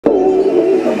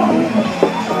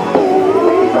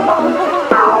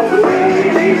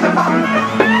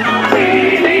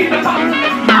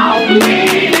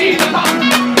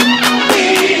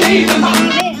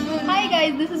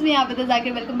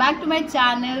Welcome back to my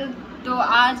channel. तो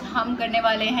आज हम करने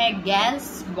वाले हैं gas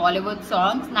Bollywood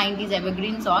songs, 90s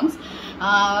evergreen songs.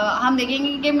 हम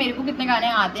देखेंगे कि मेरे को कितने गाने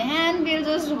आते हैं and we will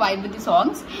just vibe with the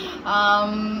songs.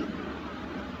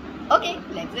 Okay,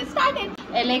 let's get started.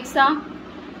 Alexa,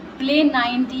 play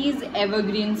 90s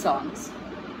evergreen songs.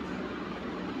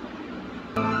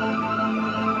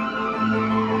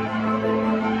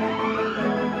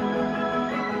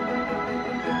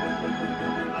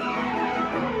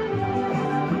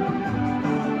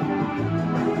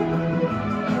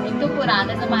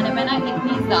 पुराने ज़माने में ना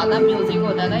इतनी ज़्यादा म्यूजिक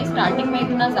होता था, स्टार्टिंग में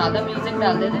इतना ज़्यादा म्यूजिक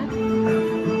डालते थे।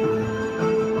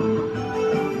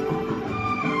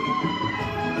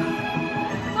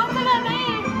 कौन सा गाना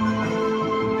है?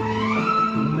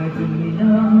 मैं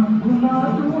दुनिया घुमा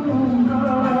दूंगा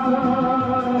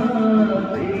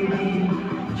तेरी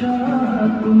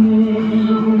चाहत में।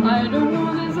 I don't know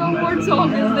this song. What song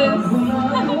is this?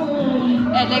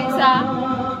 Alexa,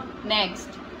 next.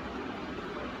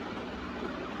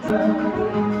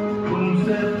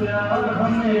 तुमसे प्यार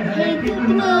हमें है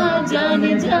कितना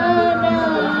जाने जाना,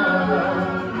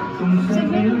 तुमसे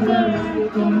मिलकर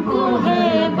तुमको है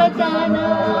बताना।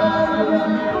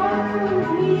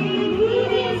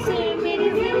 धीरे से मेरी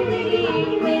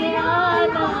जिंदगी में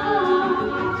आना,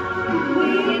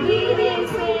 धीरे धीरे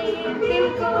से दिल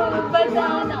को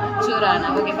बताना। चुराना।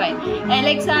 Okay fine.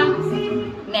 Alexa,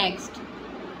 next.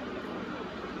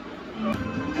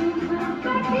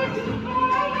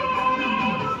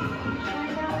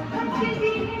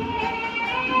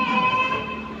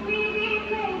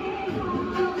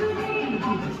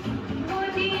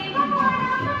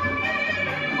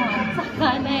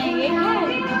 गाना है ये।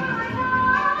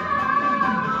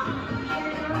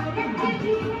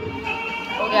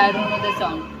 Okay, I don't know the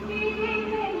song.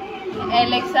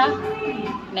 Alexa,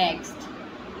 next.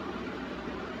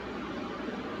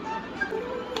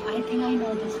 I think I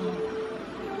know this song.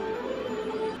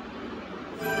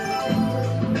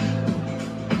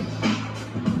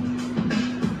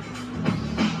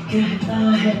 कहता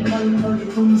है पल पल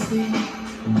तुमसे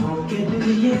होके दिल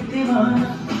ये दीवाना,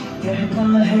 कहता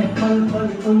है पल पल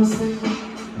तुमसे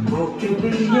होके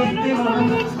दिल ये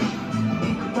दीवाना।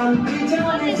 एक पल भी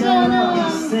जाने जाना,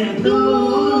 उससे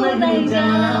दूर नहीं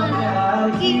जाना। प्यार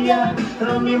किया तो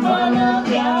निभाना,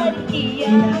 प्यार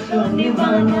किया तो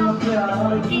निभाना,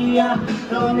 प्यार किया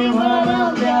तो निभाना,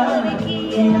 प्यार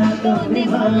किया तो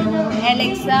निभाना।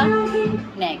 Alexa,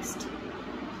 next.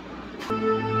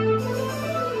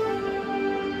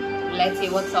 Let's see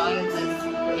what song is this.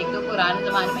 एक तो पुराने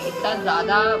जमाने में इतना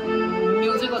ज़्यादा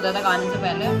म्यूजिक होता था गाने से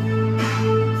पहले।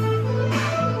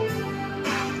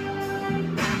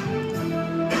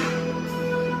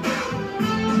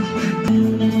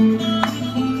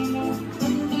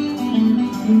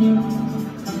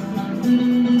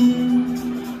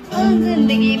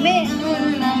 जिंदगी में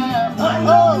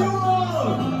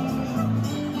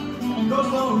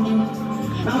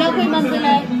ना कोई मंजिल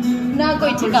है, ना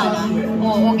कोई ठिकाना।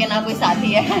 ओके, ना कोई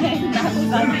साथी है, ना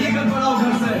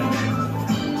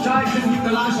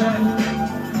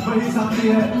कोई साथी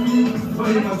है।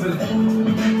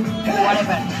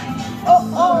 Whatever.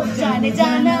 ओ जाने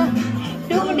जाना,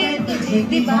 ढूंढे तुझे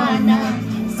दीवाना,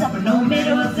 सपनों में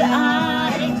रोज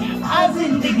आए, आ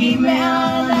जिंदगी में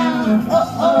आना।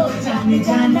 ओ जाने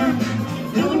जाना,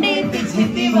 ढूंढे तुझे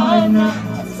दीवाना,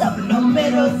 सपनों में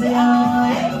रोज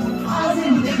आए, आ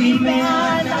जिंदगी में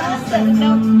आना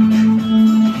सनम।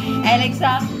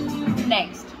 Alexa,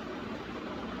 next.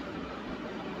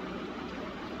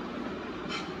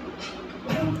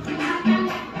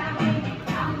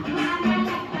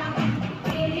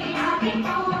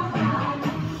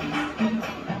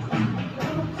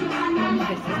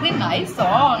 This is a nice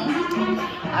song.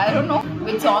 I don't know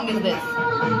which song is this.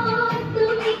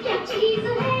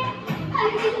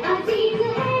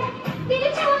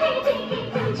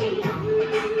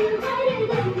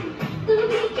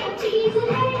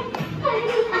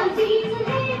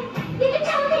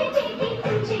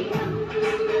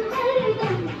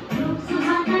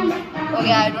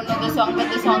 Okay, I don't know the song, but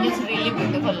the song is really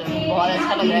beautiful. बहुत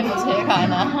अच्छा लग रहा है मुझे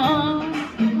गाना।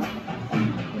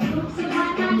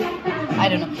 I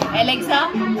don't know. Alexa,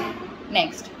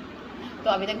 next. तो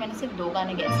अभी तक मैंने सिर्फ 2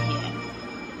 गाने गैस किए हैं।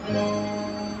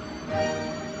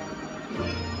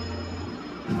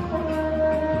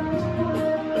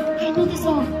 I know the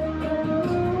song.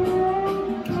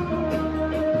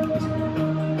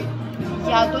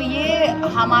 या तो ये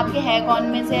हम आपके है कौन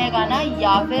में से है गाना,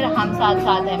 या फिर हम साथ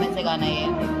साथ है में से गाना ये।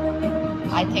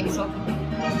 I think so.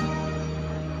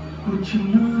 कुछ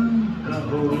ना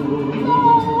कहो,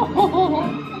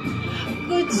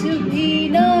 कुछ भी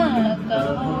ना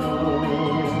कहो,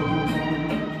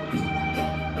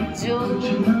 जो कुछ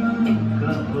ना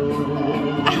कहो,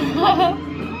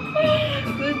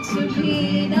 कुछ भी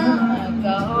ना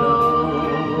कहो,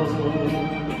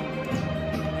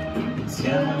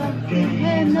 क्या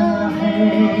कहना है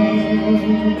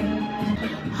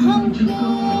हमको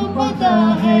पता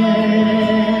है,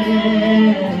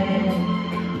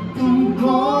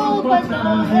 तुमको पता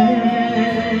है,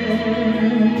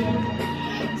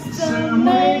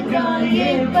 समय का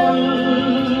ये पल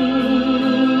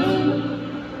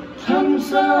थम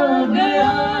सा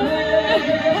गया है,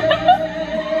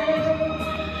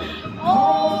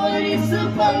 और इस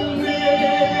पल में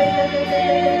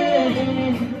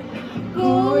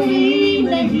कोई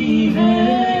नहीं है,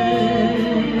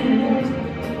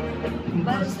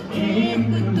 बस एक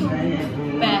तू,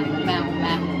 मैं हूँ,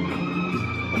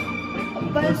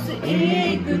 बस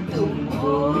एक तुम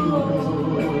हो।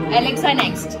 Alexa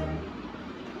next.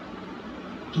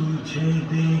 तुझे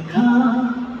देखा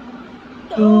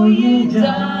तो ये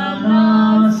जाना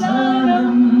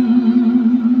सनम,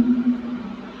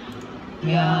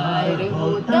 प्यार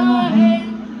होता है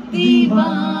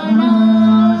दीवाना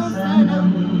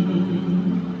सनम,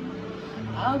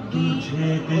 तुझे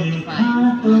देखा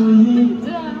तो ये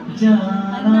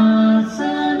जाना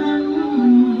सनम।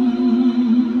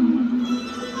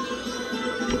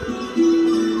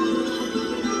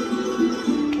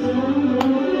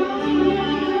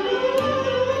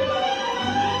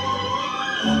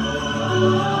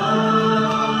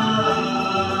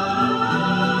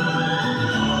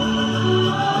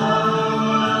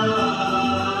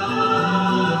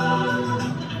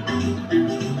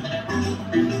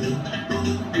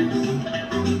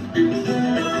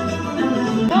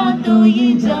 तो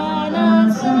ये जाना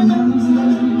सनम,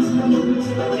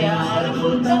 प्यार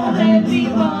होता है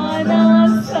दीवाना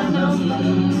सनम,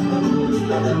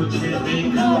 तुझे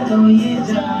देखा तो ये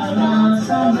जाना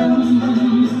सनम,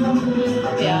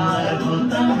 प्यार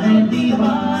होता है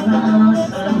दीवाना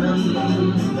सनम,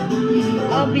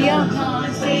 अब यहाँ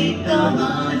से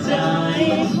कहाँ जाए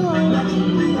हम,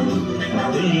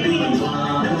 तेरी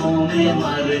बाहों में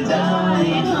मर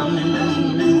जाए हम।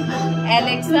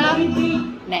 Alexa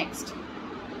next.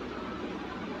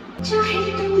 चाहे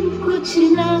तुम कुछ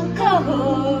ना कहो,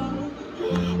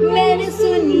 मैंने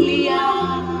सुन लिया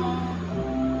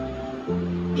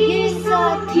ये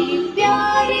साथी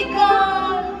प्यार का,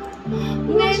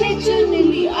 मैंने चुन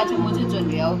लिया। अच्छा मुझे चुन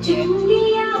लिया, ओके। चुन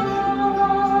लिया,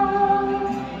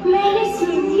 मैंने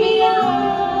सुन लिया।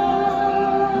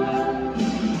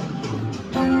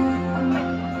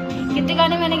 कितने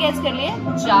गाने मैंने गेस कर लिए?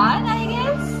 4 आई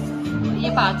गेस, ये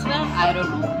 5वां, I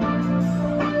don't know,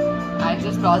 I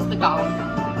just lost the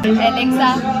count. Alexa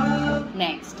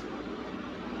next.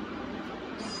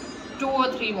 2 or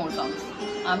 3 more songs.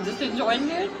 I'm just enjoying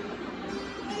it.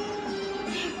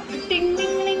 Ding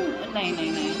ding ding. नहीं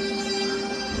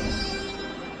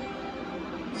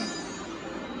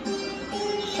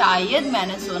शायद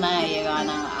मैंने सुना है ये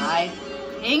गाना, आई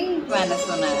थिंक मैंने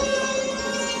सुना है।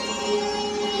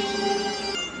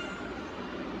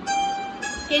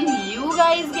 Can you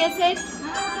guys guess it?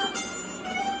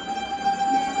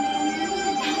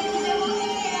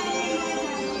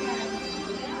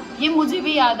 ये मुझे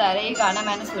भी याद आ रहा है, ये गाना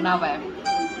मैंने सुना हुआ है।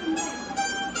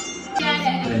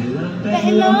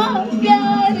 पहला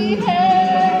प्यार है,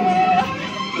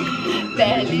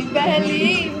 पहली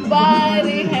बार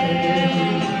है,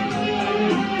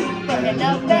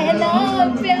 पहला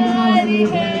प्यार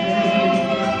है,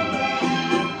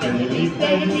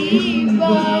 पहली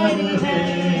बार है,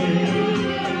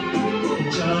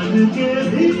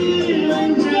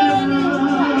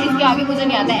 इसके आगे मुझे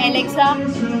नहीं आता। Alexa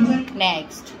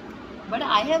next. But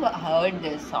I have heard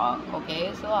this song, okay,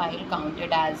 so I'll count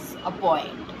it as a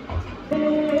point.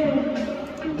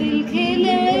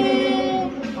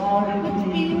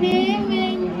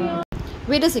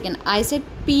 Wait a second, I said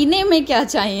पीने में क्या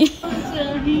चाहिए?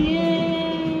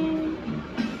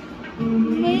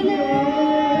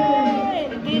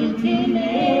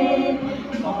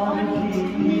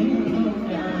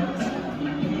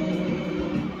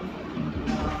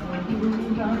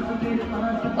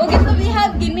 Okay, so we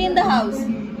have Ginny in the house.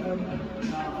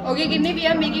 Okay, Ginny, we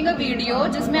are making a video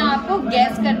जिसमें आपको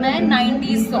guess करना है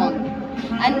 90s song.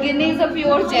 And Ginny is a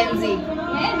pure Gen Z.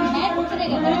 मैं दूसरे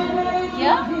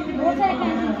क्या?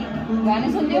 गाने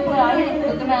सुनते हो पुराने?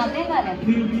 तो तुम्हें आते हैं गाने?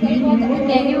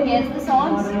 Can you guess the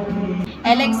songs?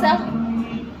 Alexa,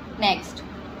 next.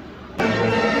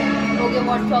 Okay,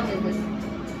 what song is this?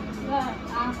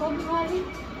 आंखों की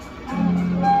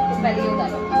पहले ये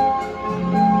उतारो।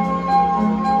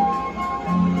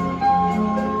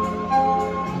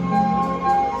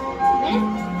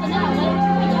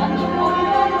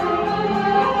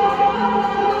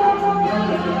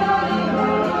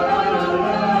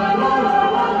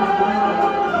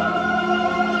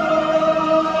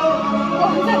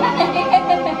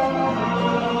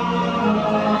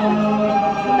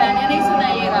 मैंने नहीं सुना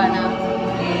ये गाना।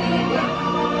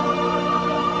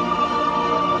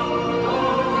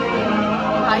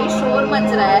 भाई शोर मच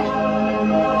रहा है।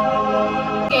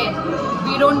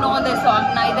 We don't know this song,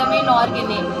 neither me nor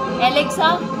Ginny. Alexa,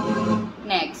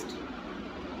 next.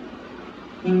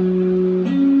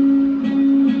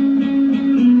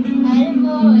 अरे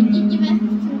वो जिनकी मैं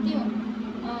सुनती हूँ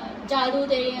जादू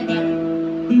तेरी नजर।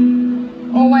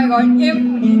 Oh my God!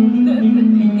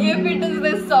 If it is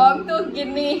this song, तो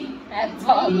Ginny that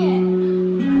song.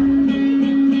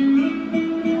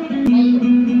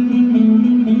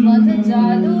 कौन सा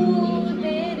जादू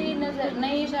तेरी नजर?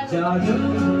 नहीं शायद। जादू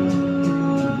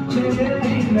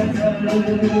तेरी नजर,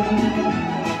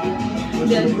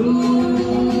 जादू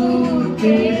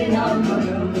तेरा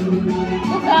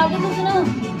वो गा के तो सुनो।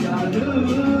 जादू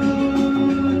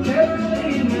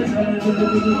तेरी नजर,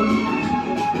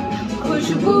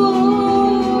 खुशबू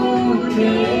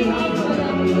तेरी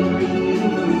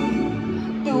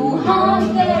तू हाँ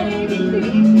कर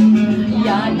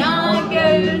या ना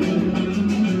कर,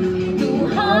 तू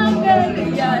हाँ कर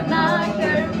या ना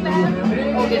कर।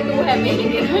 ओके तू है मेरी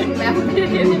गिरहट, मैं हूँ तेरी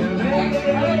गिरहट।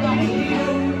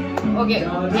 Okay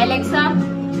Alexa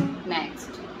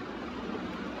next.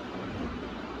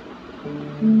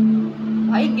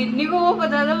 भाई गिन्नी को वो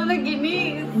पता था, मतलब गिन्नी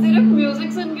सिर्फ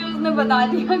म्यूजिक सुन के उसने बता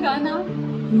दिया गाना।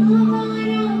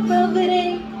 खबरे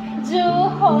जो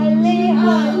हौले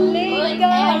हौले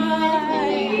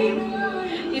गाए।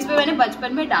 इस पे मैंने बचपन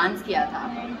में डांस किया था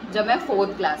जब मैं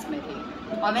 4th क्लास में थी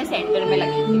और मैं सेंटर में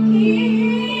लगी थी।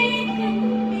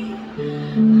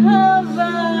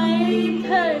 हवाएं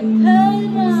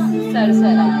थरथरा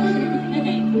सरसरा।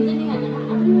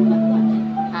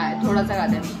 हाँ थोड़ा सा गा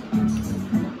दे।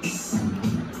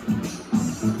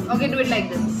 Okay, do it like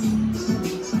this.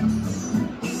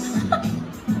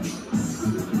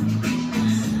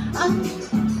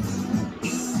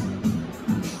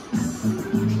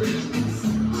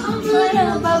 हमारा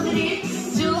बबरी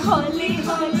जो हौले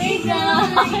हौले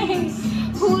गाए,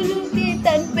 फूलों के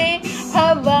तन पे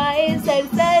हवाएं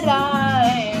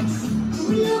सरसराए,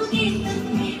 फूलों के तन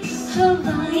पे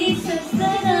हवाएं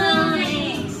सरसराए।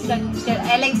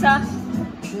 Alexa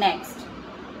next.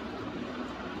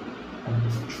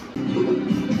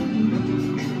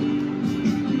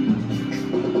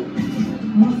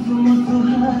 मुसु मुसु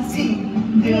हंसी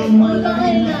दिल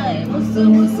मलाई लाई, मुसु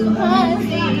मुसु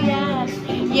हंसी।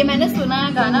 ये मैंने सुना है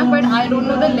गाना but I don't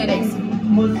know the lyrics.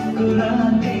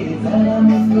 मुस्कुराते जरा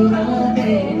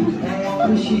मुस्कुराते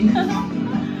खुशी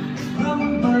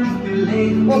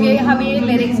ओके हमें ये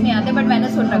लिरिक्स नहीं आते बट मैंने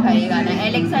सुन रखा है ये गाना।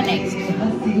 Alexa next.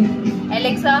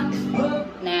 Alexa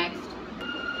next.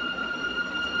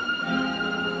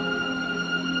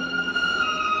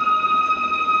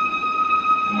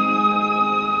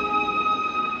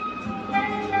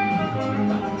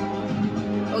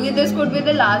 Okay, this could be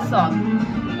the last song.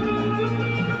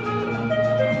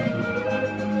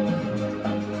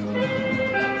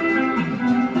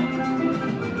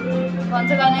 कौन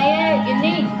सा गाना है ये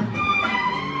गिन्नी?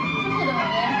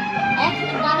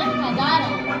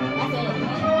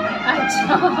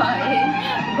 अच्छा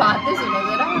बातें सुनो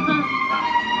जरा।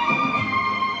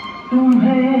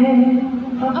 तुम्हें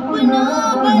अपना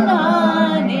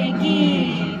बनाने की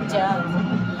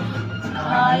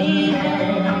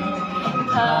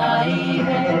खाई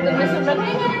है तुमने सुन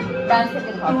रखी है? डांस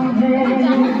करके दिखाओ।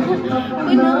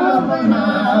 अपना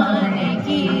बनाने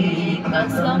की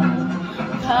कसम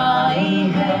खाई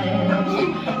है।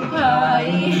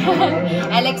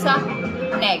 Alexa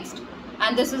next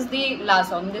and this is the last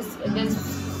song. This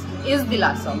is the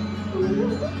last song.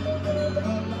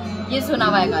 ये सुना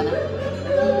हुआ है गाना।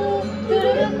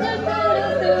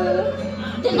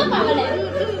 दिल तो पागल है।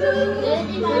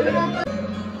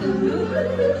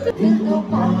 दिल तो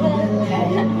पागल है,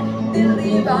 दिल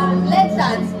दीवाना। Let's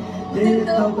dance. दिल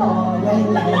तो पागल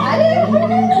है। अरे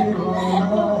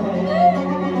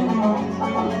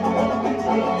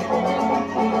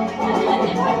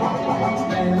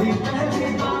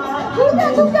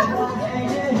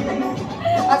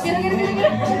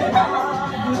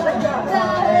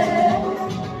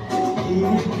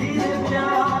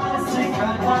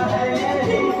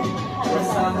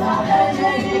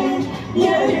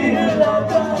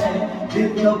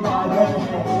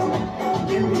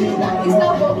इसका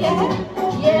वो क्या है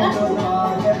ये ना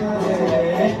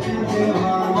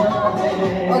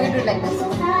it like this.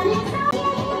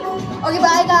 Okay,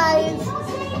 bye guys.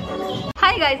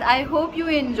 Hi guys, I hope you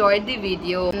enjoyed the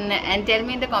video and tell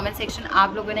me in the comment section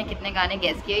आप लोगों ने कितने गाने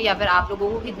गेस किए या फिर आप लोगों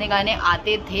को कितने गाने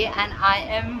आते थे. And I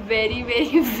am very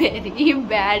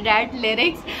bad at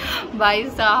lyrics. भाई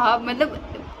साहब, मतलब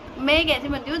मैं एक ऐसी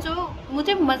बंदी हूँ जो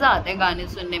मुझे मज़ा आता है गाने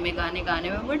सुनने में, गाने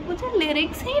में, बट मुझे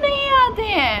लिरिक्स ही नहीं आते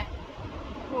हैं.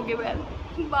 Okay, well,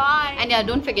 bye. And yeah,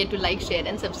 don't forget to like, share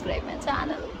and subscribe my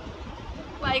channel.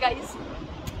 Bye guys.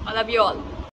 I love you all.